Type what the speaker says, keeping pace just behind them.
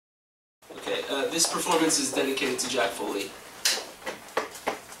Alright, this performance is dedicated to Jack Foley. ...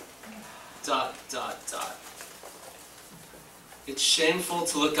 It's shameful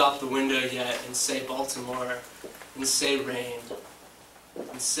to look out the window yet and say Baltimore, and say rain,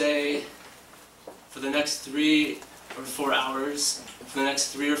 and say for the next 3 or 4 hours, for the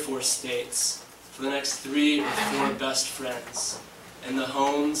next 3 or 4 states, for the next 3 or 4 best friends, and the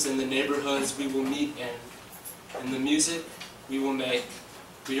homes and the neighborhoods we will meet in, and the music we will make,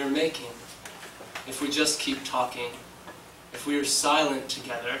 we are making, if we just keep talking, if we are silent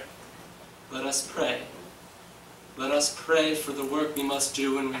together, let us pray. Let us pray for the work we must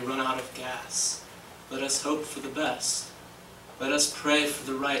do when we run out of gas. Let us hope for the best. Let us pray for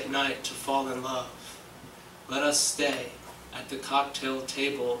the right night to fall in love. Let us stay at the cocktail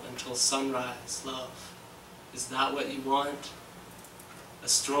table until sunrise, love. Is that what you want? A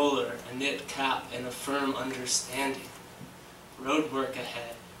stroller, a knit cap, and a firm understanding. Road work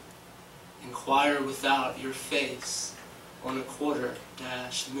ahead. Inquire without your face on a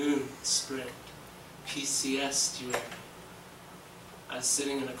quarter-moon sprint. PCS steward. I was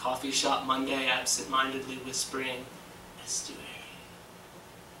sitting in a coffee shop Monday, absent-mindedly whispering, estuary,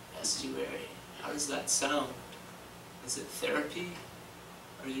 estuary. How does that sound? Is it therapy?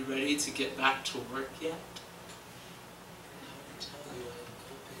 Are you ready to get back to work yet?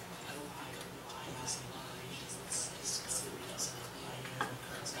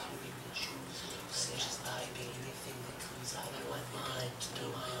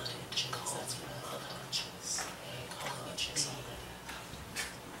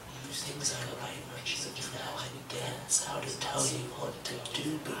 Things are right, now I dance. How to tell you what to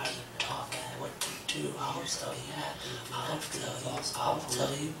do, but keep talking what to do. I'll tell you, I'll tell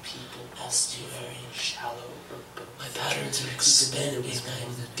you, people, estuary, shallow. My patterns are expanding,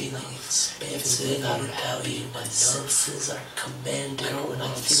 I'm feeling expansive. I'll tell you, my senses are commanding. When I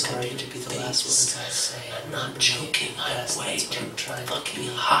think I need to be the last one I say, I'm not joking, I'm way too fucking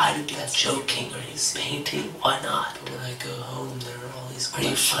high to be joking. Are you painting? Why not? But when I go home, there are all these questions. Are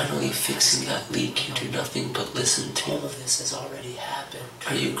you finally fixing that leak you do nothing but listen to? All of this has already happened.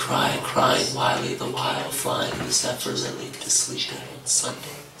 Are you crying wildly the while flying this effortlessly to sleeping on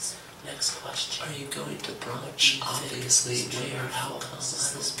Sundays? Next question. Are you going to brunch? Obviously, where? How come? I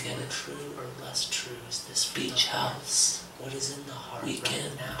don't get it. True or less true is this beach house? What is in the heart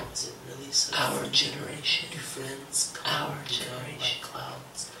weekend right now? Is it really so? Our generation. Do friends our generation. Like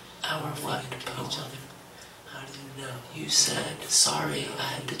clouds. Our what? Each other. How do you know? You said, sorry, I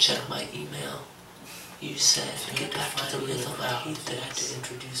had to check my email. You said, get back to the rhythm, I hate this.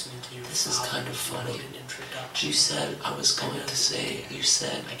 This is kind of funny. You said, I was going to say, you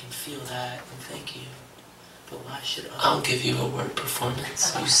said, I can feel that, and thank you. But why should I'll give you a word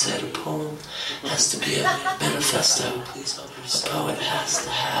performance. You said a poem has to be a manifesto. A poet has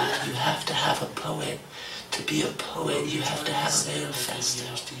to have, you have to have a poet. To be a poet, you have to have a manifesto.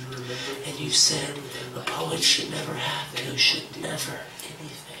 And you said, a poet should never have to, should never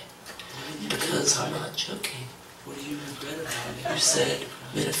anything. Because I'm not joking. What do you regret about it? You said,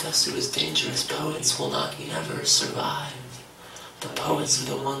 manifesto is dangerous, poets will not never survive. The poets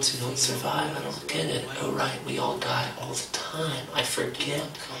are the ones who don't survive, I don't get it. Oh right, we all die all the time. I forget,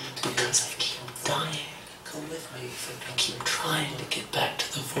 because I keep dying. Come with me. I keep trying to get back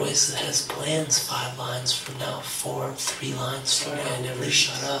to the voice that has plans 5 lines from now, 4, 3 lines from now. I never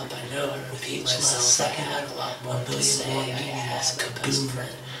shut up, I know. With each last second, 1 million more meanings, kaboom.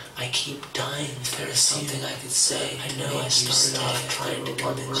 I keep dying. If there is something I could say, I know I started off trying to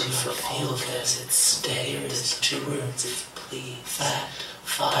convince you for all of this. It's stay, or there's 2 words, it's please. Fact,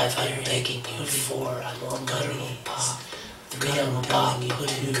 5, I'm begging you. 4, I'm on money. Pop. 3, I'm telling you. 2,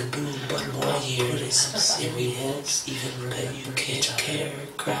 kaboom, but more years. And we won't even remember. You can't care,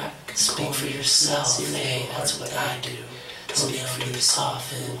 crack. Speak for yourself. Hey, that's what I do. Don't nail to the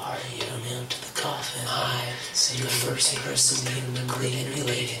coffin, don't nail to the coffin. I am the first person intimately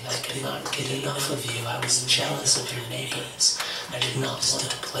related. I could not get enough of you. I was jealous of your neighbors. I did not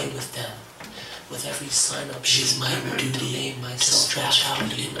want to play with them. With every sign-up sheet, my duty to stretch out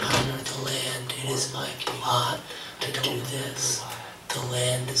and honor the land. It is my plot to do this. The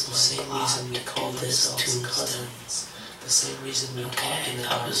land is the same reason we call this tombstones. The same reason we talk in the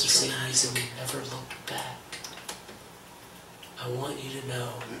dark. The same reason we never looked back. I want you to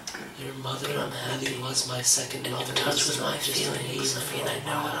know, your mother really was my second in touch with my feelings. I mean, I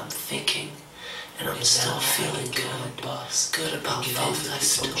know what I'm thinking, and I'm still feeling good about things I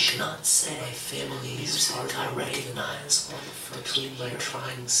still cannot say. My family music I recognize between my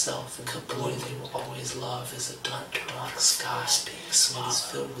trying self and the boy they will always love is a dark rock sky being sweet is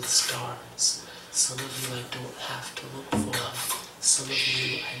filled with stars. Some of you I don't have to look for. Some of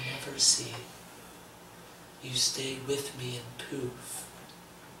you I never see. You stayed with me and poof,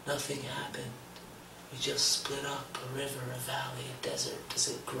 nothing happened. We just split up, a river, a valley, a desert. Does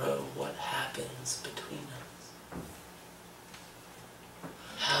it grow? What happens between us?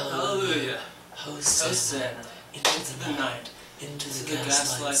 Hallelujah. Hosanna. Into the night. Into the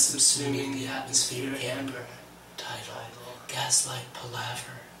gaslight subsuming the atmosphere amber. Title. Gaslight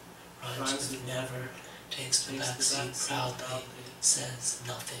palaver. Rhymes with never. Takes the backseat proudly. Says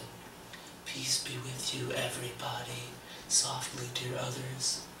nothing. Peace be with you, everybody. Softly, dear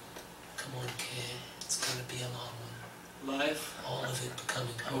others. Come on, kid. It's gonna be a long one. Life All of it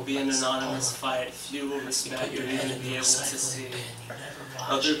becoming hopeless. will be an anonymous fight. Few will respect or even be able to see.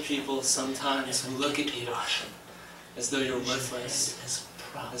 Other people sometimes will look at you as though you're worthless,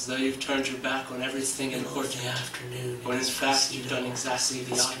 as though you've turned your back on everything important, when in fact you've done exactly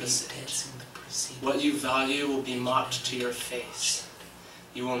the opposite. What you value will be mocked to your face.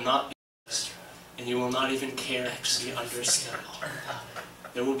 You will not be understood, and you will not even care to be understood.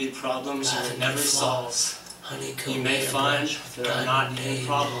 There will be problems you will never solve. You may find there are not even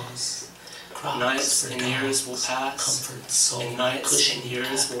problems. Nights and years will pass, and nights and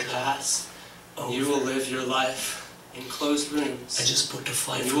years will pass, and you will live your life in closed rooms,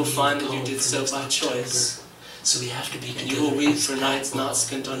 and you will find that you did so by choice. So we have to be and you will weep for nights not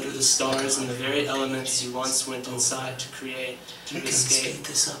spent under the stars and the very elements you once went inside to create, to escape.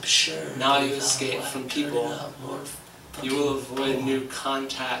 Now you escape from people. You will avoid new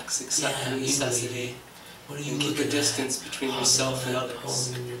contacts except for necessity, and keep a distance between yourself and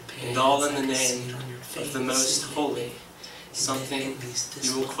others, and all in the name of the most holy, something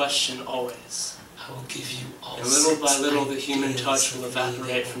you will question always. And little by little the human touch will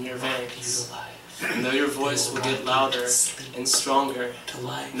evaporate from your veins, and though your voice will get louder and stronger,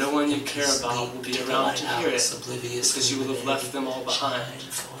 no one you care about will be around to hear it, because you will have left them all behind.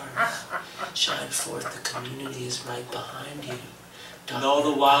 Shine forth, the community is right behind you. And all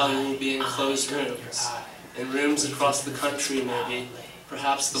the while you will be in closed rooms, in rooms across the country maybe,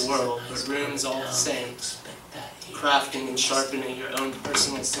 perhaps the world, but rooms all the same, crafting and sharpening your own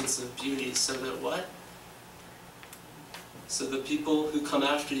personal sense of beauty so that what? So the people who come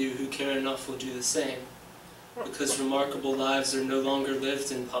after you who care enough will do the same, because remarkable lives are no longer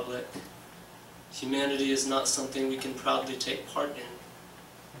lived in public. Humanity is not something we can proudly take part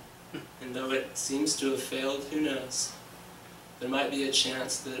in. And though it seems to have failed, who knows? There might be a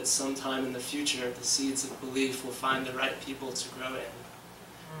chance that at some time in the future the seeds of belief will find the right people to grow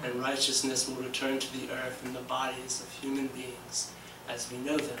in, and righteousness will return to the earth in the bodies of human beings as we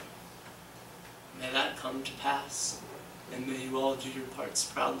know them. May that come to pass, and may you all do your parts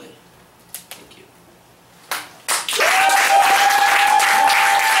proudly. Thank you.